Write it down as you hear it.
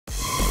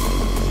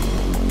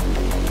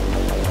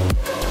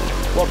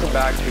Welcome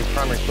back to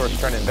Primary Source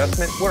China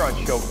Investment. We're on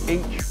show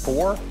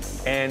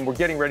H4, and we're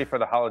getting ready for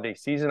the holiday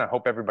season. I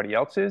hope everybody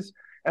else is.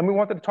 And we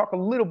wanted to talk a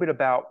little bit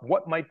about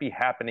what might be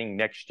happening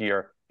next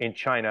year in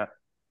China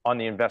on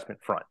the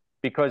investment front,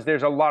 because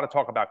there's a lot of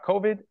talk about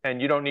COVID,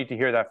 and you don't need to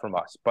hear that from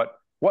us. But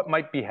what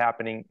might be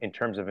happening in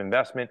terms of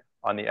investment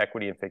on the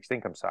equity and fixed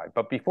income side?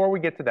 But before we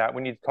get to that,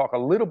 we need to talk a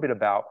little bit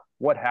about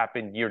what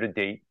happened year to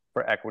date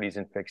for equities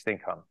and fixed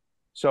income.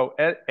 So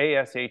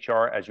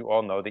ASHR, as you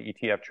all know, the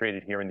ETF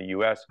traded here in the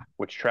US,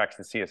 which tracks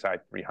the CSI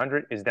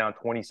 300, is down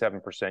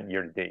 27%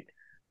 year to date.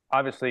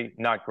 Obviously,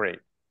 not great.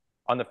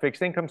 On the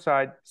fixed income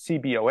side,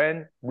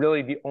 CBON,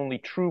 really the only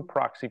true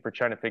proxy for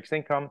China fixed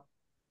income,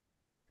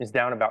 is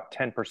down about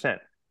 10%.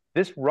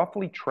 This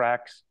roughly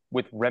tracks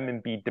with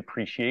renminbi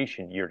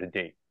depreciation year to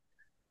date.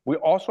 We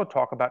also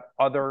talk about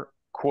other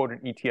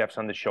quoted ETFs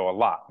on the show a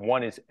lot.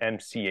 One is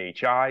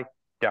MCHI,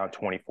 down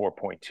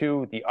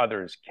 24.2. The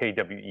other is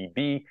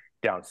KWEB,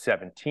 down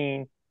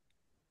 17.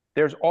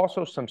 There's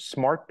also some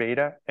smart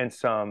beta and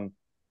some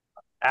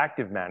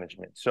active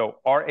management. So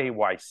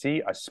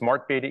RAYC, a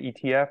smart beta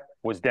ETF,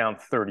 was down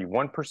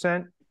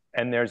 31%.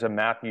 And there's a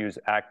Matthews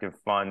active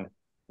fund,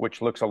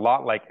 which looks a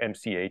lot like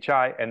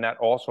MCHI, and that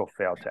also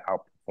failed to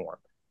outperform.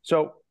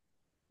 So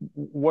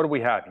what do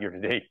we have year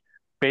to date?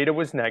 Beta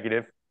was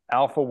negative,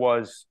 alpha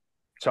was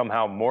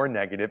somehow more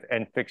negative,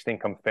 and fixed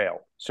income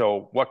failed.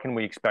 So what can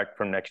we expect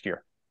from next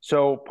year?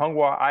 So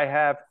peng.guo, I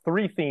have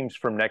three themes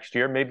from next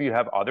year. Maybe you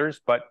have others,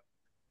 but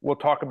we'll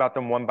talk about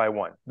them one by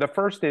one. The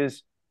first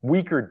is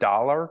weaker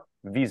dollar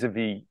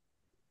vis-a-vis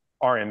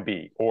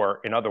RMB,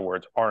 or in other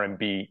words,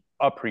 RMB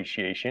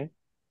appreciation.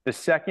 The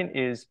second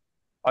is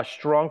a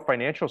strong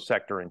financial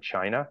sector in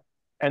China.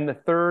 And the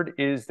third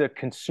is the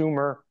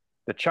consumer,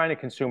 the China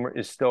consumer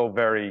is still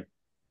very,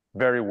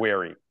 very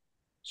wary.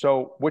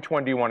 So which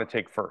one do you want to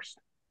take first?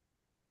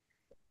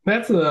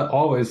 Let's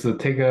always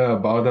take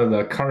about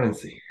the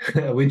currency,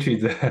 which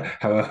is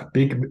have a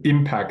big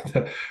impact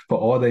for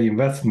all the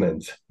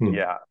investments.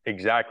 Yeah,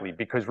 exactly.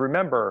 Because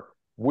remember,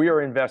 we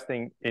are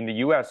investing in the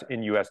US,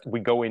 we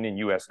go in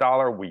US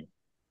dollar, we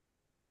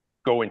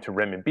go into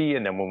renminbi,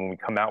 and then when we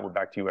come out, we're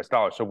back to US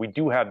dollar. So we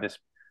do have this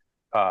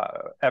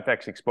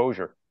FX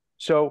exposure.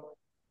 So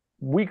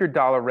weaker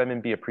dollar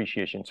renminbi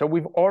appreciation. So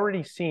we've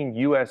already seen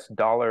US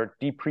dollar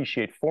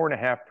depreciate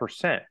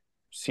 4.5%.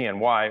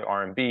 CNY,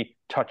 RMB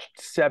touched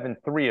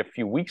 7.3 a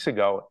few weeks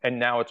ago, and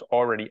now it's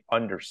already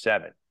under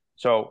 7.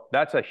 So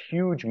that's a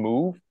huge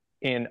move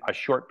in a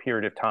short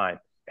period of time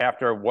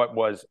after what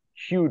was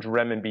huge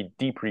renminbi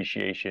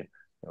depreciation,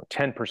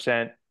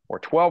 10% or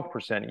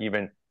 12%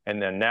 even,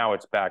 and then now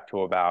it's back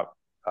to about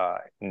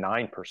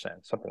 9%,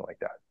 something like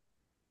that.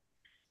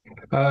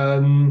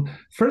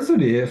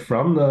 Firstly,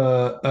 from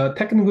the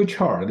technical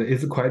chart,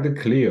 it's quite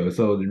clear.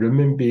 So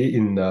renminbi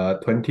in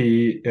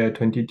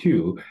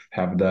 2022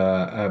 have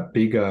the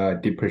bigger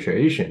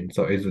depreciation.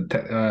 So it's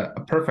a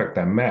perfect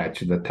match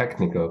the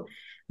technical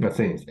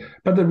things.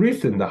 But the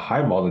recent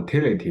high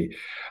volatility,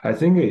 I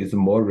think, is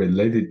more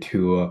related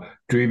to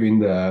driving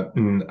the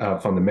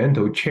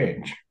fundamental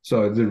change.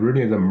 So it's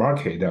really the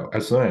market,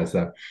 as soon as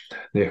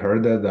they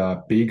heard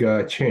the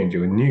bigger change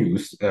of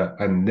news,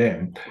 and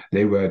then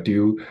they will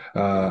do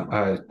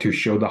to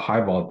show the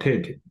high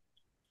volatility.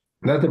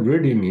 That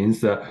really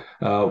means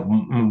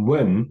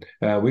when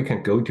we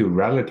can go to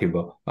relative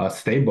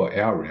stable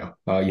area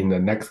in the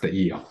next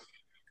year.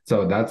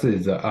 So that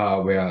is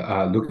we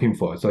are looking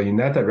for. So in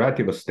that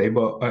relative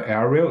stable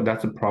area,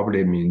 that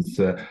probably means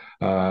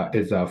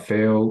is a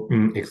fair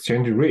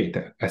exchange rate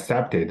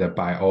accepted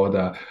by all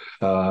the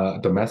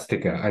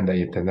domestic and the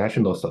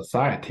international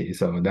society.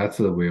 So that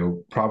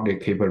will probably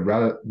keep a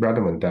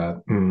relevant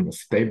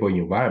stable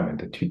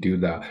environment to do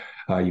the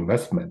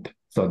investment.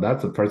 So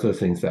that's the first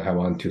things that I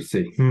want to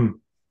see.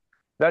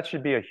 That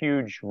should be a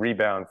huge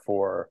rebound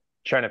for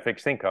China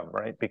fixed income,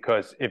 right?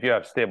 Because if you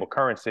have stable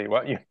currency,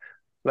 well,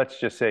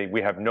 let's just say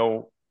we have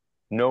no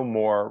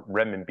more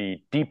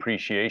renminbi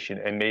depreciation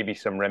and maybe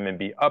some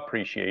renminbi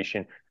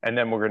appreciation, and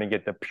then we're going to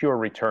get the pure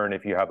return.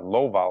 If you have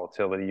low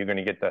volatility, you're going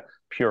to get the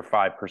pure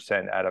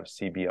 5% out of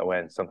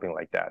CBON, something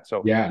like that.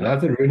 So yeah,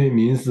 that really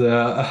means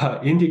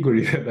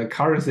integrate the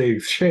currency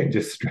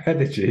exchange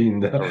strategy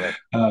in the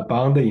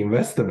bond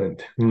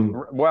investment.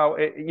 Well,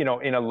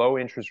 in a low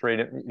interest rate,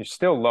 it's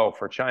still low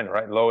for China,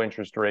 right? Low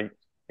interest rate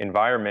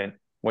environment,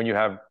 when you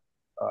have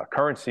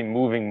currency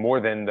moving more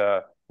than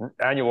the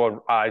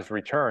annualized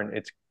return,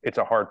 it's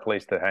a hard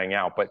place to hang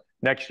out. But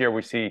next year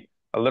we see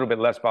a little bit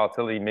less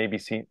volatility, maybe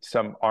see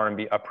some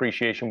RMB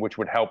appreciation, which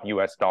would help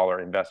US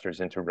dollar investors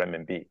into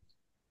renminbi.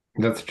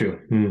 That's true.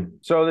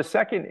 So the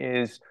second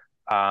is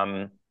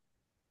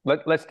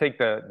let's take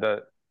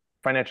the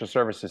financial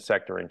services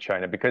sector in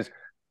China, because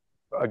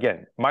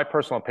again, my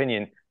personal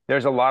opinion,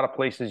 there's a lot of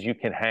places you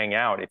can hang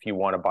out if you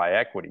want to buy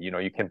equity.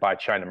 You can buy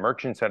China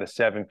Merchants at a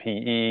 7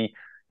 PE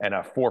and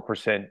a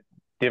 4%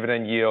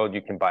 dividend yield.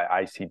 You can buy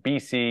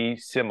ICBC,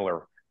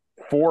 similar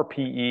 4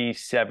 PE,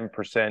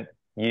 7%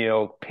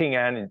 yield. Ping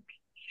An,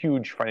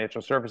 huge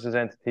financial services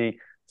entity,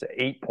 it's an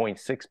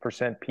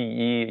 8.6%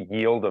 PE,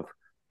 yield of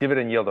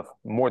dividend yield of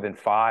more than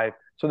 5.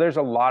 So there's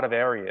a lot of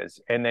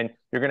areas. And then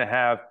you're going to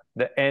have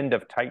the end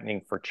of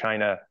tightening for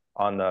China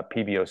on the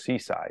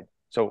PBOC side.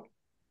 So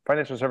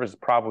financial services is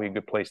probably a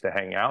good place to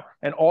hang out.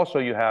 And also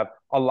you have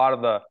a lot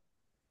of the,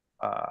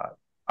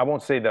 I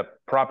won't say the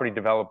property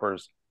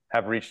developers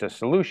have reached a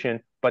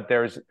solution, but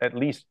there's at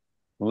least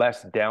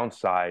less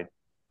downside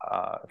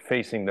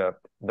facing the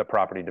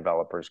property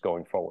developers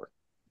going forward.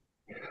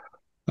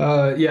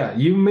 Yeah,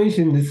 you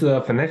mentioned this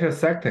financial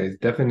sector is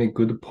definitely a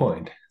good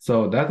point.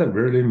 So that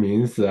really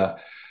means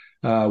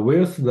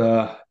where's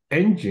the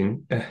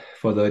engine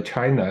for the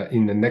China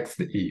in the next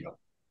year?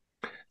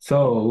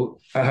 So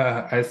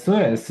as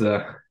soon as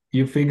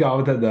you figure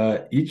out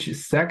the each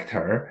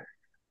sector,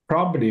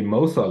 probably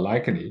most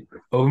likely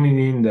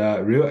only in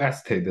the real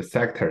estate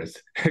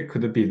sectors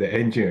could be the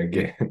engine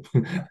again.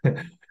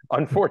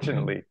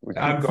 Unfortunately, we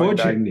keep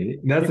Unfortunately,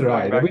 that's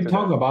right. We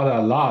talk that. about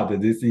a lot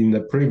this in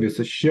the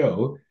previous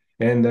show,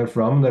 and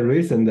from the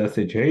recent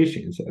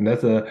situations, and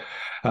that's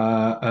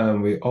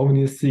we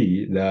only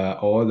see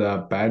all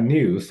the bad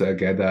news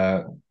get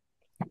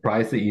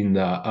price in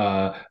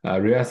the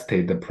real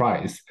estate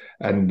price,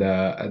 and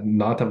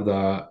not of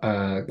the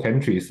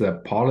country's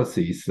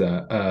policies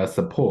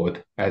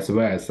support as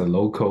well as the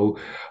local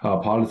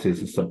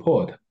policies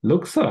support.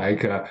 Looks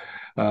like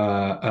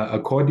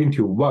according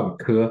to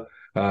Wanke,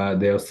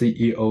 their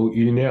CEO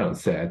Yu Liang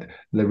said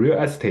the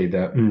real estate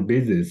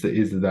business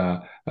is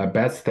the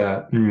best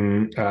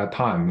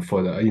time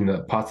for in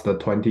the past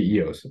 20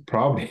 years.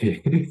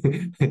 Probably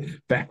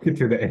back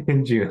to the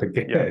engine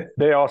again.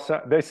 Yeah,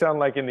 they sound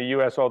like in the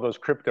U.S. all those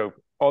crypto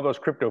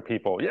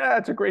people. Yeah,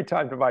 it's a great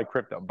time to buy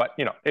crypto. But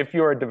if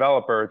you're a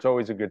developer, it's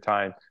always a good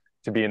time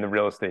to be in the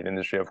real estate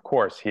industry. Of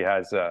course, he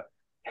has a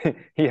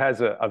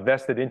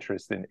vested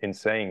interest in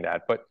saying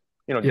that, but.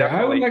 Yeah,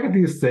 I would like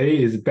to say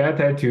it's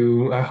better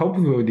to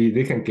hopefully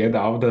they can get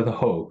out of the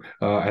hole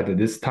at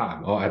this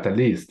time, or at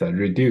least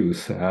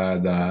reduce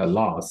the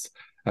loss,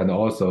 and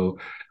also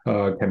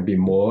can be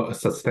more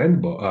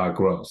sustainable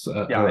growth.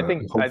 Yeah, I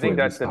think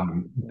that's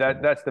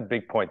the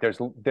big point.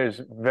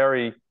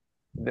 The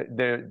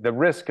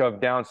risk of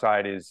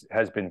downside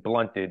has been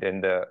blunted,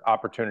 and the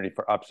opportunity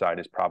for upside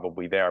is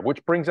probably there.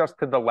 Which brings us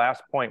to the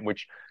last point,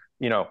 which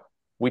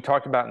we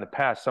talked about in the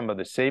past, some of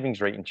the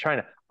savings rate in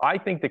China. I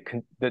think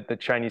that the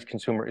Chinese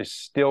consumer is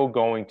still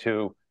going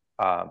to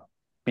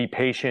be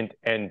patient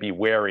and be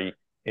wary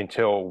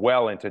until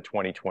well into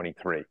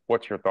 2023.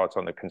 What's your thoughts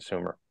on the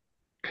consumer?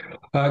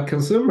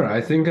 Consumer, I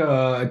think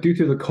due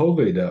to the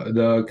COVID,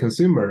 the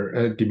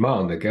consumer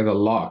demand get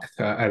locked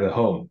at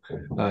home.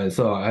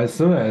 So as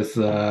soon as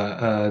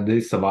they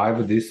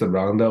survive this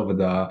round of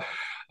the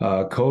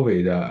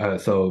COVID,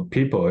 so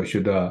people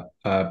should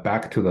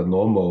back to the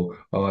normal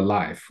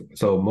life.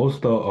 So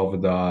most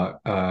of the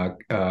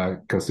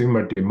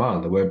consumer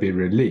demand will be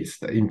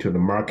released into the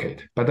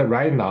market. But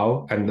right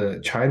now,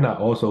 and China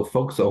also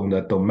focus on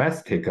the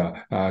domestic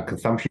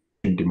consumption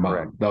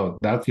demand. Now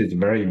that is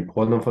very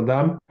important for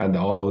them, and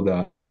all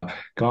the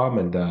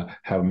government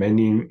have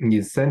many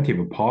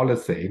incentive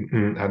policy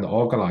and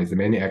organize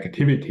many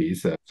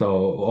activities. So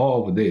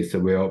all of this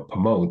will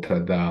promote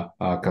the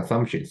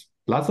consumptions.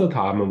 Last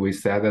time we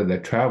said that the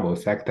travel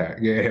sector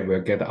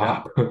will get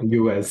up.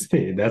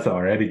 USD that's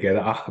already get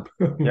up.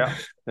 Yeah.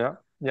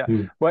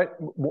 But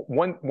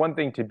one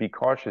thing to be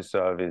cautious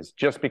of is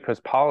just because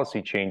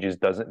policy changes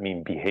doesn't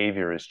mean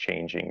behavior is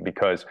changing.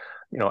 Because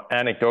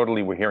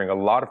anecdotally, we're hearing a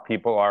lot of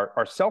people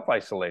are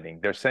self-isolating.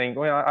 They're saying,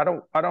 well,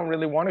 I don't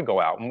really want to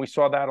go out, and we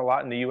saw that a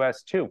lot in the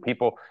U.S. too.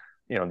 People,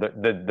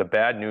 the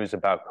bad news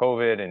about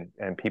COVID,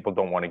 and people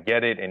don't want to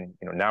get it, and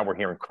now we're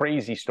hearing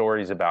crazy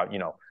stories about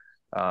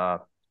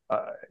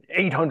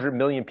 800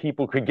 million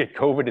people could get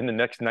COVID in the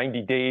next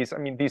 90 days. I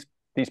mean, these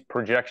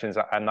projections,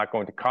 I'm not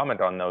going to comment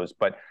on those,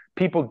 but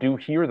people do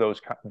hear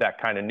that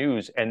kind of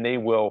news, and they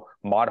will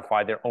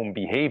modify their own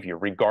behavior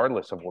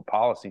regardless of what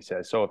policy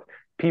says. So if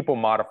people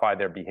modify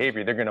their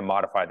behavior, they're going to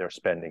modify their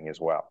spending as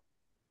well.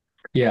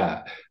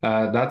 Yeah,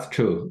 that's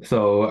true.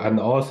 So, and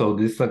also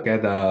this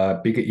get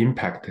a big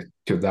impact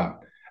to them.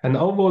 And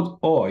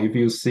overall, if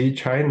you see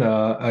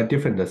China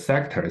different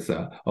sectors,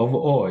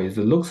 overall it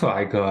looks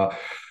like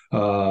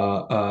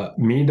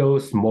middle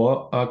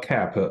small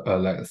cap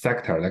like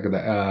sector like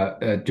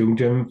the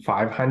Zhongzheng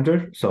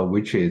 500, so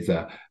which is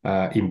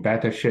in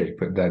better shape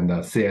than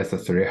the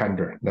CS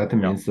 300. That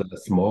means the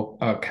small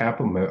cap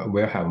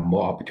will have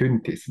more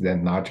opportunities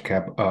than large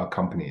cap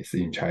companies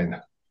in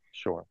China.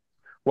 Sure.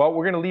 Well,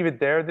 we're going to leave it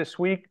there this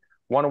week.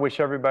 Want to wish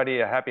everybody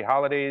a happy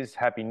holidays,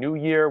 happy new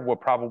year. We'll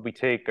probably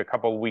take a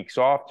couple of weeks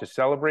off to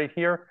celebrate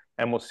here,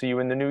 and we'll see you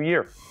in the new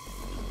year.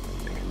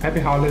 Happy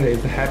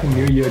holidays, happy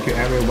new year to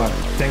everyone.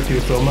 Thank you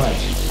so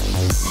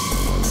much.